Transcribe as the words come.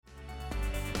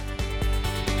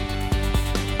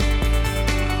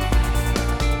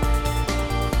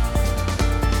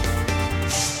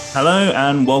Hello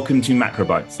and welcome to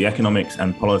Macrobytes, the economics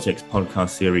and politics podcast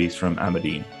series from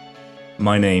Aberdeen.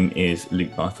 My name is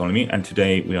Luke Bartholomew, and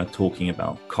today we are talking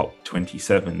about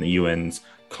COP27, the UN's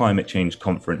climate change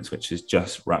conference, which has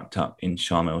just wrapped up in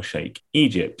Sharm el-Sheikh,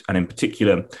 Egypt. And in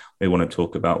particular, we want to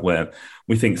talk about where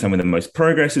we think some of the most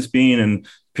progress has been, and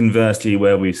conversely,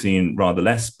 where we've seen rather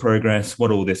less progress, what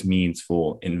all this means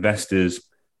for investors,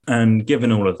 and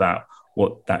given all of that,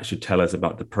 what that should tell us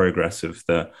about the progress of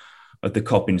the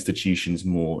COP institutions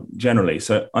more generally.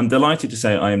 So I'm delighted to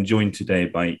say I am joined today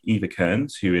by Eva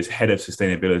Kearns, who is Head of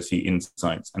Sustainability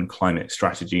Insights and Climate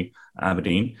Strategy at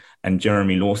Aberdeen, and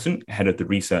Jeremy Lawson, Head of the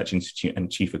Research Institute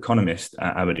and Chief Economist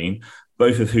at Aberdeen,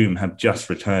 both of whom have just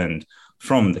returned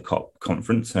from the COP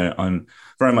conference. So I'm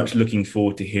very much looking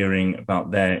forward to hearing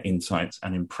about their insights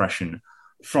and impression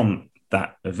from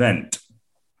that event.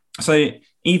 So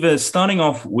Eva, starting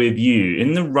off with you,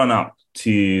 in the run-up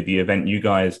to the event, you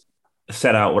guys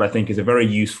set out what I think is a very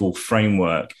useful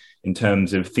framework in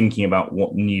terms of thinking about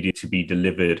what needed to be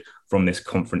delivered from this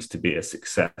conference to be a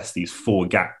success, these four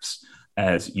gaps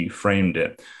as you framed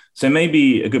it. So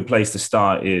maybe a good place to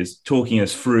start is talking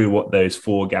us through what those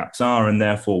four gaps are and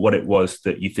therefore what it was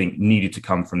that you think needed to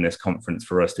come from this conference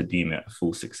for us to deem it a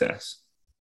full success.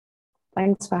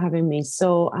 Thanks for having me.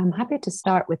 So I'm happy to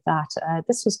start with that.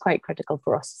 This was quite critical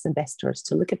for us as investors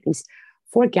to look at these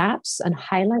four gaps and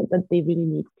highlight that they really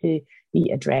need to be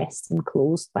addressed and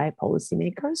closed by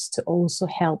policymakers to also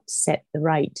help set the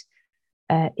right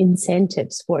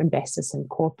incentives for investors and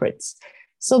corporates.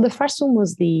 So the first one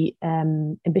was the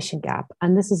ambition gap,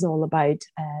 and this is all about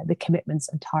the commitments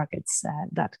and targets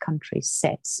that countries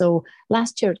set. So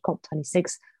last year at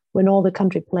COP26, when all the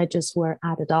country pledges were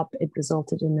added up, it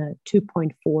resulted in a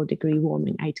 2.4 degree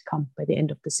warming outcome by the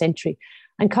end of the century.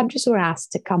 And countries were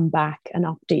asked to come back and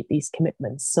update these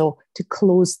commitments. So to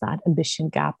close that ambition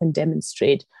gap and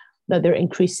demonstrate that they're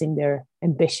increasing their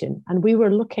ambition. And we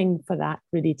were looking for that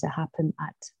really to happen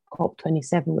at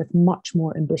COP27 with much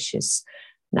more ambitious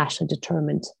nationally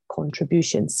determined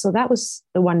contributions. So that was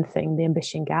the one thing, the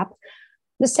ambition gap.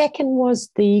 The second was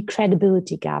the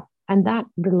credibility gap. And that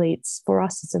relates for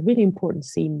us, it's a really important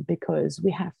theme because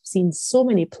we have seen so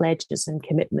many pledges and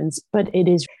commitments, but it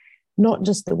is not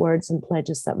just the words and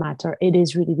pledges that matter. It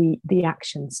is really the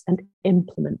actions and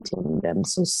implementing them.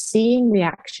 So seeing the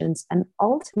actions and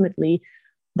ultimately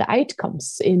the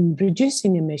outcomes in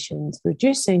reducing emissions,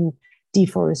 reducing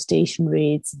deforestation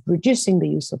rates, reducing the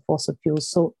use of fossil fuels.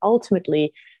 So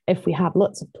ultimately, if we have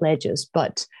lots of pledges,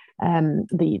 but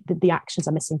the actions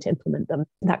are missing to implement them,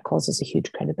 that causes a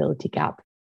huge credibility gap.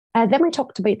 Then we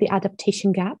talked about the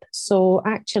adaptation gap. So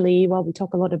actually, while we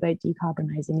talk a lot about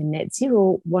decarbonising and net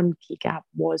zero, one key gap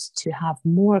was to have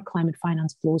more climate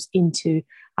finance flows into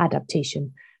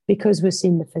adaptation, because we're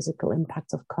seeing the physical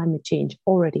impact of climate change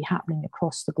already happening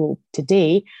across the globe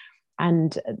today.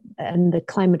 And the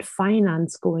climate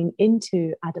finance going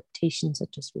into adaptation,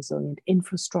 such as resilient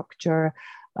infrastructure,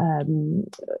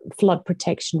 flood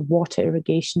protection, water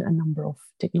irrigation, a number of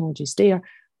technologies there.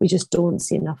 We just don't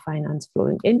see enough finance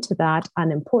flowing into that.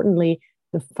 And importantly,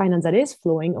 the finance that is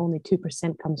flowing, only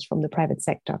 2% comes from the private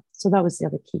sector. So that was the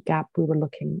other key gap we were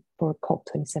looking for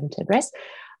COP27 to address.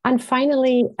 And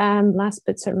finally, last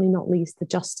but certainly not least, the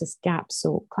justice gap.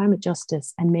 So climate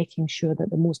justice and making sure that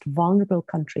the most vulnerable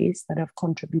countries that have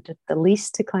contributed the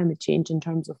least to climate change in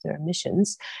terms of their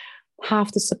emissions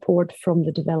have the support from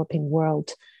the developing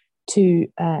world to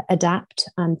adapt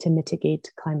and to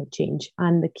mitigate climate change.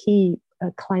 And the key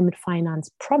climate finance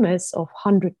promise of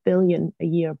 100 billion a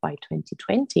year by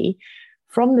 2020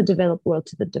 from the developed world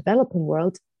to the developing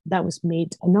world, that was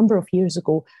made a number of years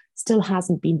ago, still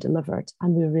hasn't been delivered.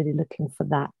 And we're really looking for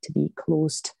that to be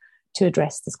closed to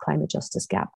address this climate justice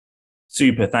gap.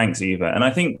 Super, thanks, Eva. And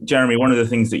I think, Jeremy, one of the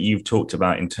things that you've talked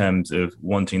about in terms of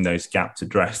wanting those gaps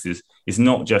addressed is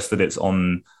not just that it's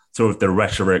on sort of the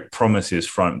rhetoric promises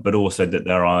front, but also that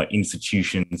there are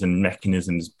institutions and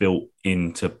mechanisms built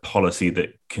into policy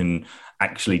that can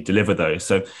actually deliver those.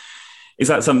 So is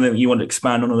that something that you want to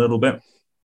expand on a little bit?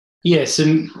 Yes,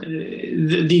 and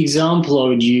the example I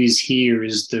would use here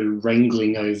is the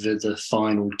wrangling over the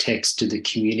final text of the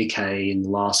communique in the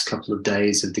last couple of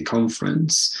days of the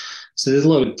conference. So there's a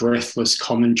lot of breathless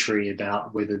commentary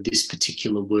about whether this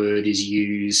particular word is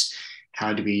used,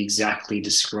 how do we exactly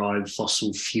describe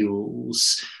fossil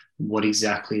fuels, what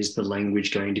exactly is the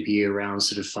language going to be around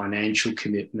sort of financial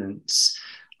commitments.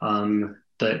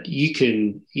 But you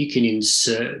can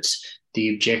insert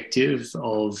the objective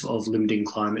of limiting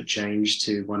climate change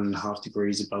to 1.5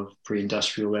 degrees above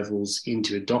pre-industrial levels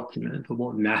into a document. But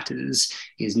what matters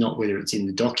is not whether it's in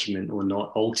the document or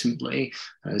not ultimately,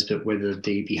 but whether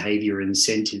the behaviour and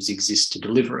incentives exist to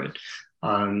deliver it.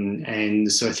 And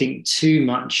so I think too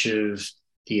much of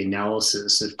the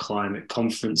analysis of climate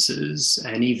conferences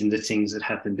and even the things that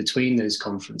happen between those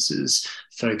conferences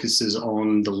focuses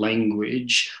on the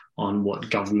language, on what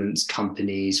governments,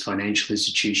 companies, financial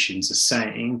institutions are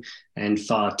saying, and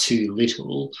far too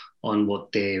little on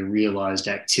what their realised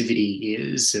activity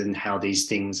is and how these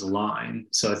things align.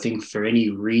 So I think for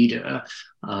any reader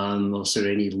or sort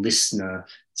of any listener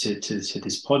to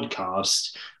this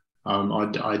podcast,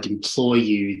 I'd implore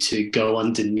you to go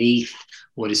underneath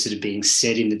what is sort of being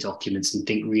said in the documents and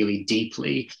think really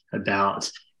deeply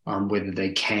about whether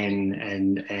they can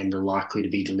and are likely to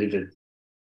be delivered.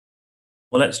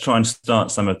 Well, let's try and start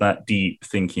some of that deep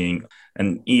thinking.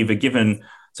 And Eva, given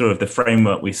sort of the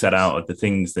framework we set out of the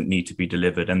things that need to be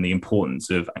delivered and the importance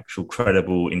of actual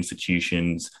credible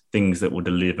institutions, things that will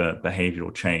deliver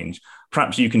behavioural change,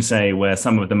 perhaps you can say where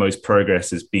some of the most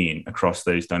progress has been across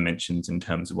those dimensions in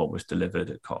terms of what was delivered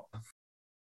at COP.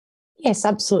 Yes,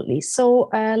 absolutely. So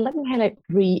let me highlight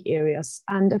 3 areas.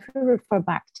 And if we refer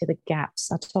back to the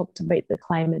gaps, I talked about the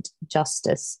climate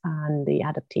justice and the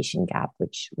adaptation gap,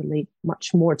 which relate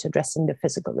much more to addressing the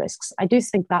physical risks. I do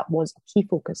think that was a key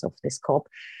focus of this COP,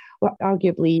 where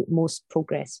arguably most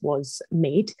progress was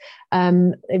made.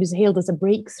 It was hailed as a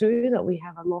breakthrough that we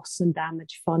have a loss and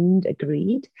damage fund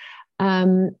agreed.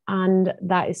 And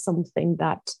that is something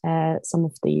that some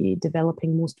of the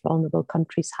developing, most vulnerable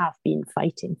countries have been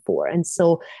fighting for. And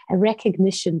so a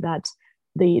recognition that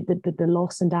the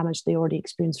loss and damage they already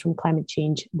experience from climate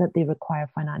change, that they require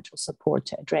financial support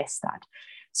to address that.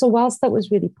 So whilst that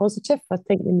was really positive, I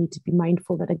think we need to be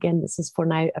mindful that, again, this is for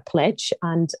now a pledge,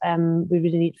 and we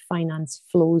really need finance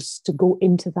flows to go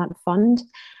into that fund.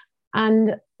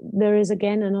 And there is,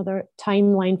 again, another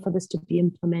timeline for this to be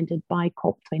implemented by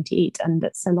COP28. And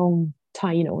that's a long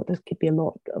time, there could be a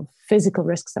lot of physical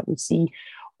risks that we see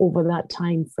over that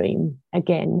time frame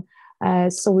again.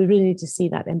 So we really need to see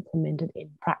that implemented in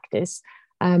practice.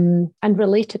 And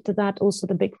related to that, also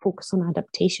the big focus on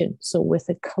adaptation. So with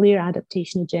a clear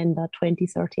adaptation agenda,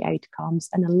 2030 outcomes,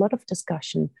 and a lot of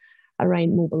discussion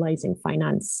around mobilising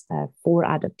finance for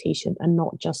adaptation and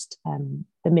not just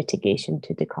the mitigation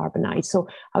to decarbonise. So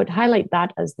I would highlight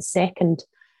that as the second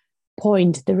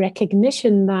point, the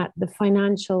recognition that the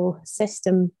financial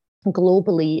system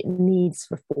globally needs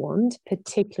reformed,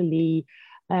 particularly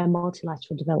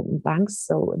multilateral development banks.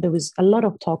 So there was a lot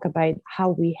of talk about how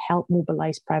we help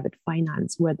mobilise private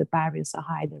finance where the barriers are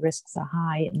high, the risks are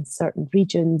high in certain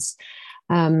regions.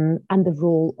 And the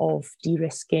role of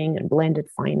de-risking and blended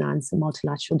finance and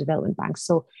multilateral development banks.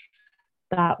 So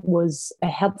that was a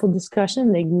helpful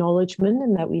discussion, the acknowledgement,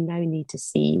 and that we now need to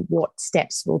see what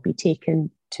steps will be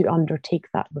taken to undertake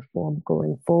that reform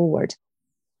going forward.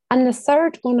 And the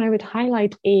third one I would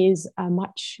highlight is a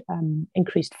much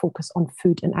increased focus on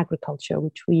food and agriculture,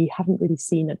 which we haven't really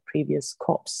seen at previous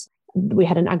COPs. We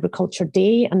had an agriculture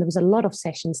day, and there was a lot of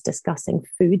sessions discussing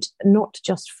food, not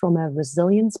just from a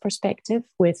resilience perspective,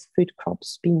 with food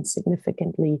crops being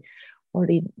significantly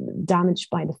already damaged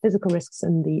by the physical risks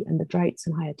and the droughts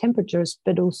and higher temperatures,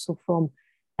 but also from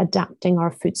adapting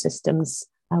our food systems.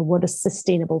 What does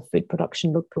sustainable food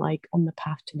production look like on the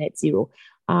path to net zero?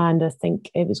 And I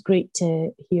think it was great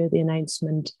to hear the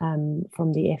announcement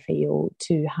from the FAO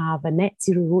to have a net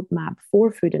zero roadmap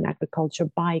for food and agriculture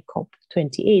by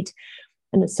COP28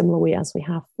 in a similar way as we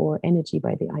have for energy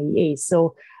by the IEA.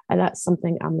 So that's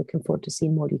something I'm looking forward to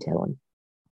seeing more detail on.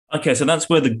 Okay, so that's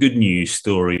where the good news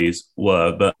stories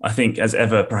were. But I think, as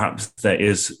ever, perhaps there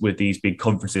is with these big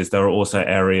conferences, there are also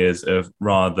areas of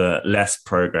rather less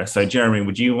progress. So, Jeremy,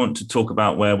 would you want to talk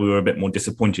about where we were a bit more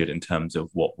disappointed in terms of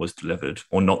what was delivered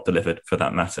or not delivered for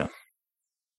that matter?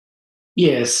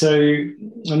 Yeah, so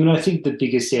I think the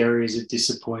biggest areas of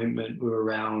disappointment were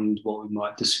around what we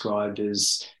might describe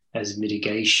as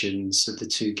mitigation. So the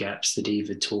 2 gaps that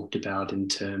Eva talked about in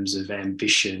terms of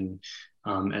ambition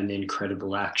and then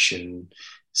credible action.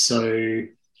 So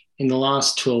in the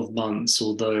last 12 months,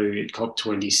 although at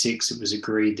COP26 it was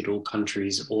agreed that all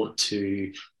countries ought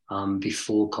to,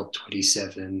 before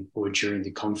COP27 or during the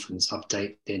conference,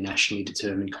 update their nationally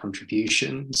determined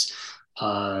contributions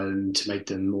to make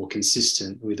them more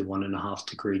consistent with a 1.5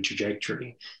 degree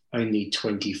trajectory. Only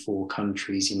 24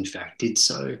 countries, in fact, did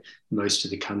so. Most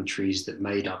of the countries that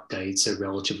made updates are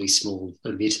relatively small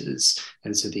emitters,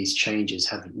 and so these changes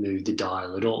haven't moved the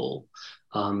dial at all.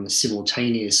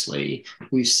 simultaneously,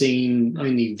 we've seen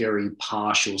only very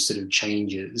partial sort of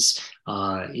changes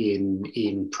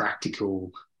in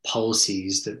practical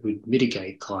policies that would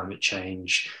mitigate climate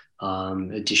change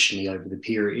additionally over the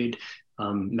period.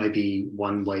 Maybe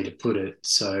one way to put it.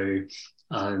 So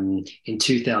in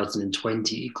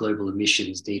 2020, global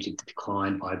emissions needed to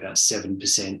decline by about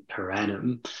 7% per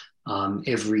annum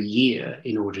every year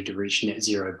in order to reach net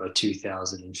zero by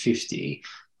 2050.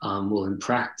 Well, in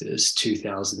practice,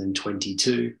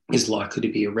 2022 is likely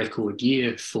to be a record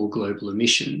year for global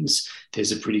emissions.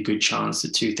 There's a pretty good chance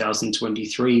that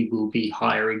 2023 will be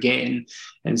higher again.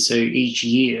 And so each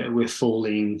year we're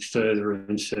falling further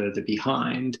and further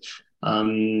behind.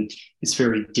 It's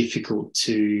very difficult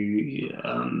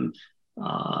to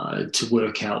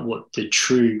work out what the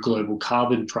true global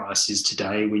carbon price is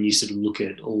today when you sort of look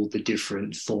at all the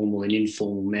different formal and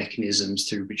informal mechanisms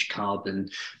through which carbon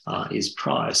is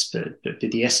priced. But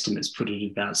the estimates put it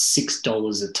at about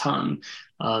 $6 a tonne.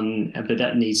 But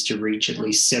that needs to reach at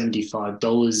least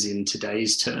 $75 in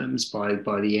today's terms by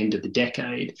the end of the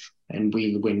decade. And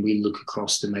when we look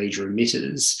across the major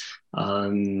emitters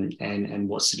and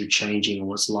what's sort of changing and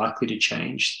what's likely to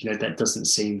change, that doesn't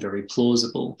seem very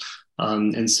plausible.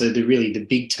 And so the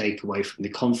big takeaway from the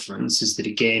conference is that,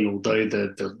 again, although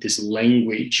this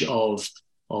language of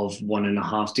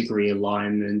 1.5 degree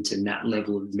alignment and that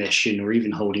level of emission, or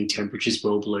even holding temperatures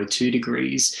well below 2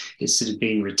 degrees, is sort of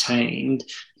being retained,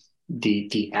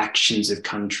 the actions of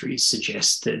countries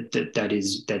suggest that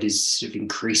is sort of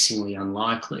increasingly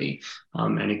unlikely,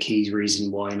 and a key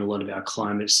reason why in a lot of our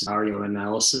climate scenario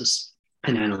analysis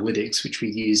and analytics, which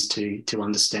we use to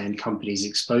understand companies'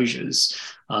 exposures,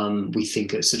 we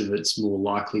think it's more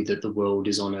likely that the world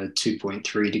is on a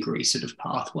 2.3 degree sort of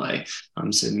pathway,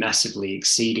 so massively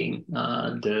exceeding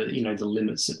the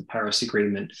limits that the Paris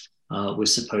Agreement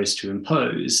was supposed to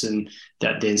impose. And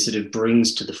that then sort of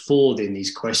brings to the fore then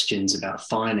these questions about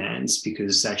finance,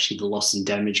 because actually the loss and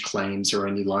damage claims are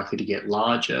only likely to get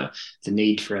larger. The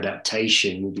need for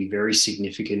adaptation will be very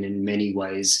significant, in many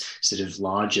ways sort of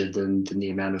larger than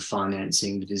the amount of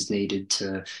financing that is needed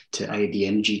to aid the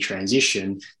energy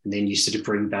transition. And then you sort of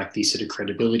bring back these sort of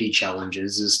credibility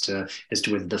challenges as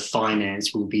to whether the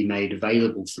finance will be made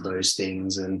available for those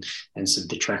things. And so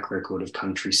the track record of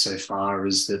countries so far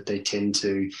is that they tend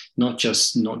to not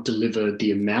just not deliver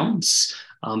the amounts,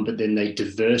 but then they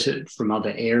divert it from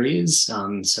other areas,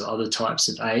 so other types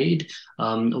of aid,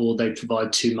 or they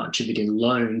provide too much of it in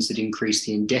loans that increase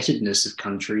the indebtedness of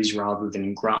countries rather than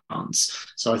in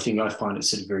grants. So I find it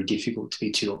sort of very difficult to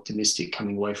be too optimistic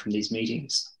coming away from these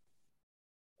meetings.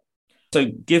 So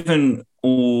given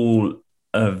all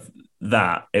of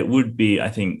that, it would be, I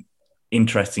think,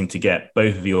 interesting to get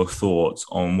both of your thoughts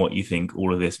on what you think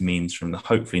all of this means from the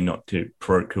hopefully not too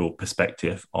parochial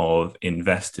perspective of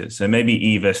investors. So maybe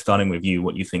Eva, starting with you,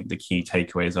 what you think the key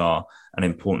takeaways are and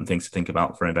important things to think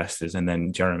about for investors. And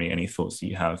then Jeremy, any thoughts that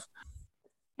you have?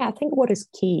 Yeah, I think what is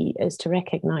key is to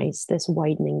recognize this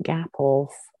widening gap of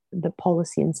the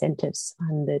policy incentives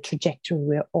and the trajectory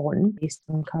we're on based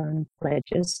on current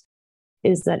pledges,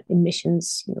 is that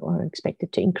emissions are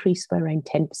expected to increase by around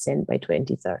 10% by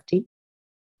 2030.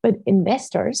 But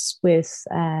investors with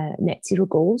net zero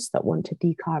goals that want to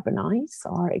decarbonize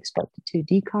are expected to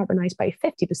decarbonize by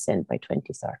 50% by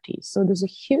 2030. So there's a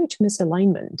huge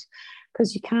misalignment,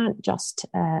 because you can't just,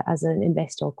 as an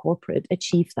investor or corporate,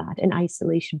 achieve that in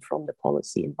isolation from the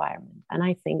policy environment. And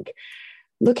I think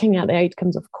looking at the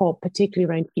outcomes of COP,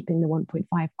 particularly around keeping the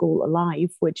 1.5 goal alive,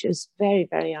 which is very,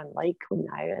 very unlikely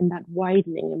now, and that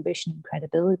widening ambition and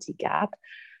credibility gap,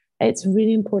 it's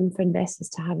really important for investors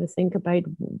to have a think about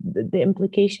the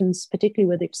implications, particularly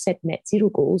where they've set net zero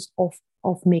goals,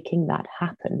 of making that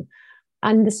happen.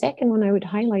 And the second one I would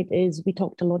highlight is, we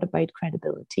talked a lot about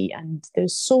credibility, and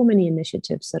there's so many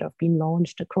initiatives that have been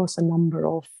launched across a number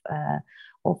of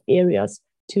areas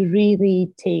to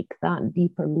really take that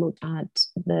deeper look at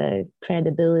the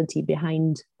credibility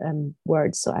behind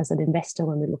words. So as an investor,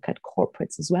 when we look at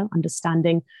corporates as well,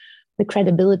 understanding the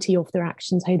credibility of their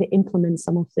actions, how they implement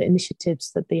some of the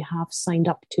initiatives that they have signed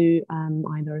up to,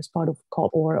 either as part of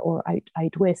COP or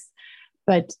out with,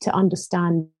 but to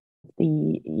understand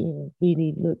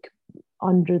really look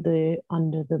under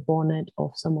the bonnet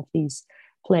of some of these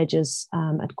pledges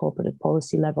at corporate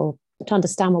policy level, to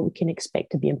understand what we can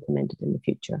expect to be implemented in the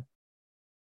future.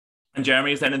 And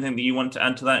Jeremy, is there anything that you want to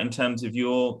add to that in terms of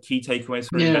your key takeaways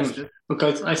for investors? Look,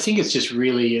 I think it's just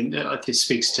really, and this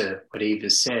speaks to what Eva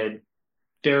said,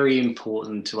 very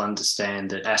important to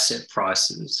understand that asset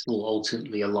prices will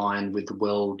ultimately align with the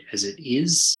world as it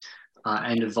is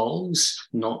and evolves,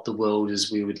 not the world as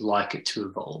we would like it to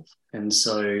evolve. And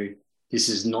so This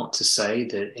is not to say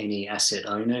that any asset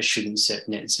owner shouldn't set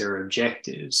net zero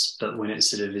objectives, but when it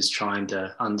sort of is trying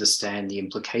to understand the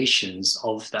implications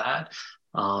of that,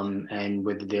 and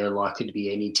whether there are likely to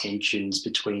be any tensions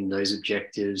between those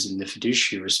objectives and the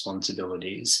fiduciary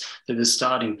responsibilities, that the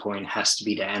starting point has to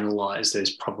be to analyse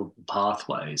those probable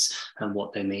pathways and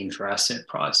what they mean for asset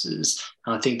prices.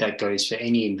 And I think that goes for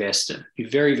any investor. Be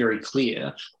very, very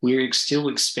clear, we're still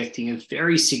expecting a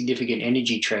very significant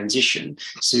energy transition.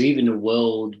 So even a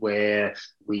world where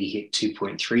we hit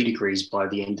 2.3 degrees by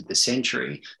the end of the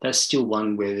century, that's still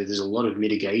one where there's a lot of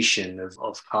mitigation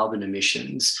of carbon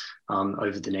emissions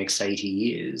over the next 80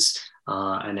 years.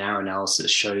 And our analysis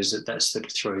shows that that sort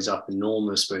of throws up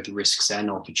enormous both risks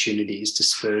and opportunities,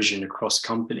 dispersion across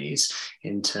companies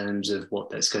in terms of what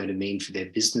that's going to mean for their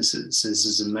businesses. This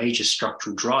is a major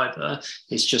structural driver.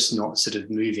 It's just not sort of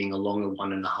moving along a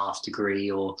 1.5 degree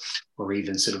or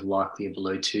even sort of likely a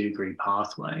below 2 degree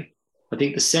pathway. I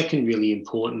think the second really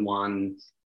important one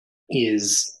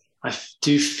is I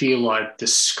do feel like the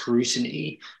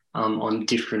scrutiny on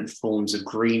different forms of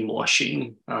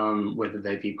greenwashing, whether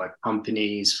they be by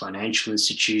companies, financial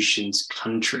institutions,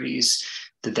 countries,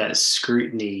 that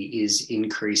scrutiny is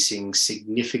increasing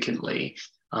significantly.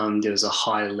 There was a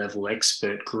high-level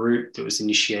expert group that was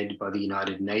initiated by the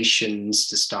United Nations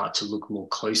to start to look more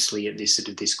closely at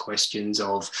these questions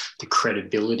of the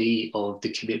credibility of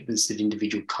the commitments that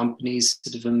individual companies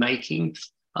sort of are making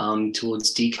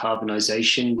towards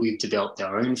decarbonisation. We've developed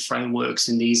our own frameworks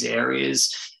in these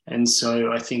areas. And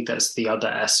so I think that's the other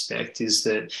aspect, is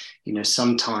that, you know,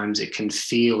 sometimes it can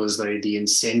feel as though the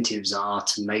incentives are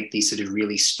to make these sort of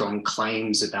really strong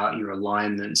claims about your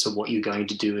alignments or what you're going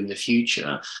to do in the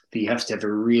future, but you have to have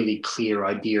a really clear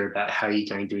idea about how you're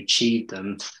going to achieve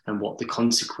them and what the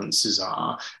consequences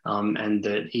are, and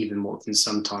that even what can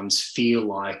sometimes feel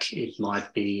like it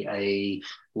might be a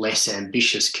less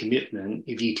ambitious commitment,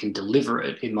 if you can deliver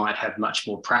it, it might have much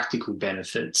more practical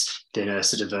benefits than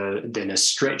a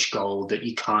stretch goal that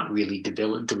you can't really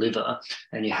deliver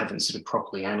and you haven't sort of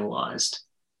properly analysed.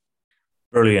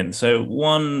 Brilliant. So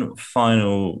one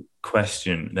final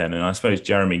question then, and I suppose,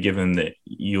 Jeremy, given that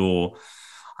you're,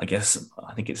 I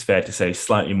think it's fair to say,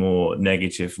 slightly more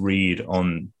negative read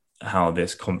on how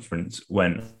this conference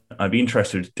went, I'd be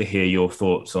interested to hear your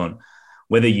thoughts on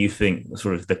whether you think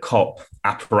sort of the COP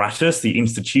apparatus, the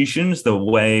institutions, the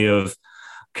way of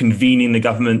convening the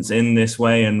governments in this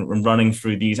way and running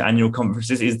through these annual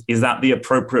conferences, is that the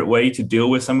appropriate way to deal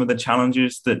with some of the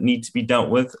challenges that need to be dealt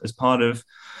with as part of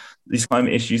these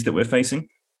climate issues that we're facing?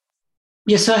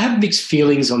 Yes, I have mixed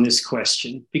feelings on this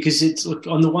question, because it's, look,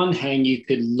 on the one hand, you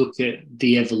could look at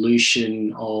the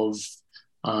evolution of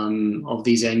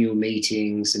these annual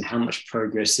meetings and how much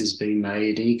progress has been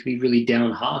made, and you can be really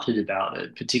downhearted about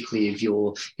it, particularly if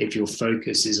your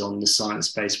focus is on the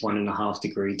science-based 1.5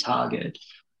 degree target.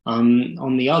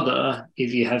 On the other,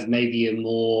 if you have maybe a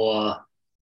more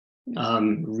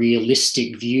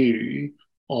realistic view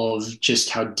of just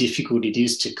how difficult it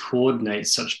is to coordinate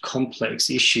such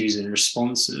complex issues and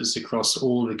responses across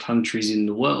all the countries in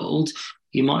the world,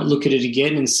 you might look at it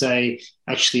again and say,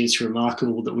 actually, it's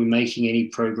remarkable that we're making any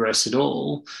progress at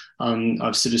all.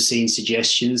 I've sort of seen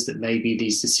suggestions that maybe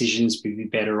these decisions would be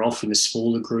better off in a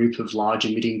smaller group of large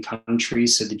emitting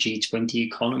countries, so the G20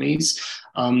 economies.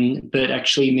 But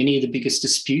actually, many of the biggest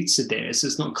disputes are there. So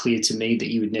it's not clear to me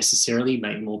that you would necessarily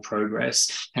make more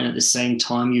progress. And at the same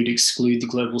time, you'd exclude the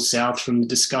Global South from the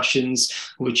discussions,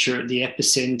 which are at the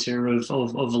epicenter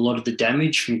of a lot of the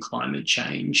damage from climate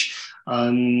change.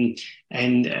 Or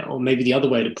maybe the other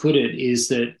way to put it is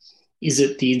that, is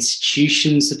it the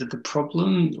institutions that are the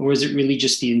problem, or is it really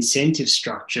just the incentive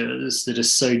structures that are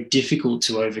so difficult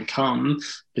to overcome,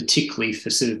 particularly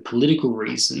for sort of political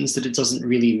reasons, that it doesn't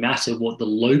really matter what the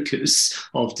locus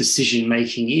of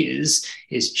decision-making is?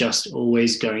 It's just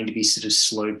always going to be sort of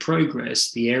slow progress.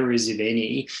 The errors, if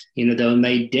any, they were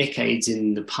made decades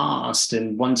in the past,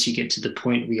 and once you get to the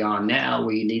point we are now,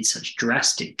 where you need such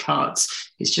drastic cuts,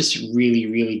 it's just really,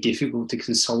 really difficult to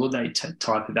consolidate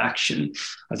type of action.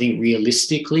 I think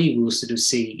realistically, we'll sort of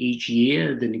see each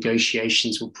year the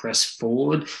negotiations will press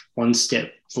forward, one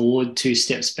step forward, 2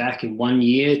 steps back in 1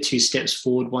 year, 2 steps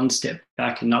forward, 1 step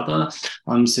back another.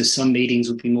 So some meetings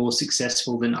will be more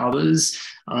successful than others.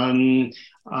 But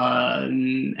a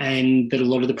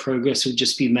lot of the progress will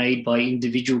just be made by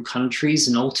individual countries,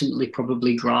 and ultimately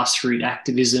probably grassroots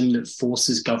activism that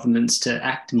forces governments to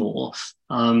act more.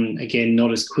 Again,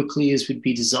 not as quickly as would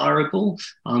be desirable,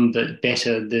 but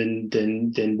better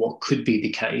than what could be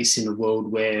the case in a world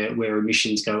where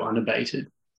emissions go unabated.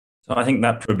 So I think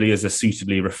that probably is a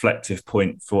suitably reflective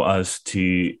point for us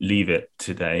to leave it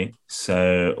today.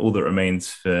 So all that remains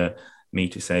for me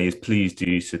to say is please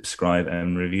do subscribe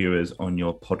and review us on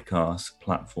your podcast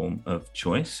platform of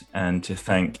choice, and to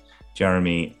thank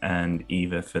Jeremy and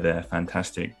Eva for their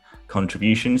fantastic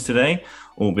contributions today,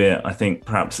 albeit I think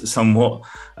perhaps somewhat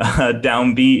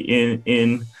downbeat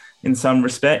in some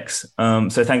respects.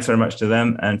 So thanks very much to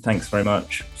them, and thanks very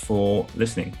much for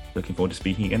listening. Looking forward to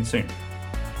speaking again soon.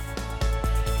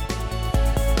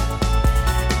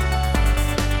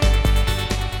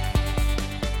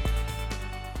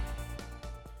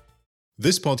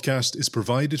 This podcast is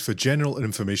provided for general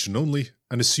information only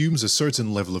and assumes a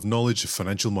certain level of knowledge of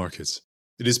financial markets.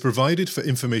 It is provided for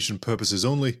information purposes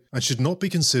only and should not be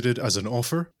considered as an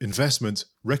offer, investment,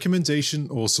 recommendation,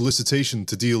 or solicitation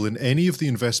to deal in any of the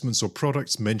investments or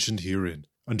products mentioned herein,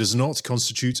 and does not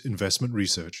constitute investment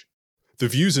research. The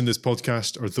views in this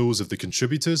podcast are those of the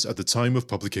contributors at the time of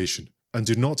publication and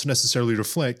do not necessarily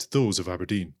reflect those of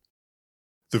Aberdeen.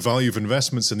 The value of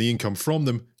investments and the income from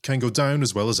them can go down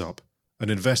as well as up, and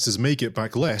investors may get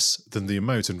back less than the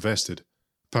amount invested.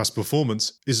 Past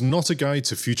performance is not a guide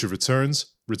to future returns,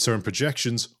 return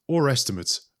projections, or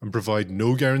estimates, and provide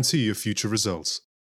no guarantee of future results.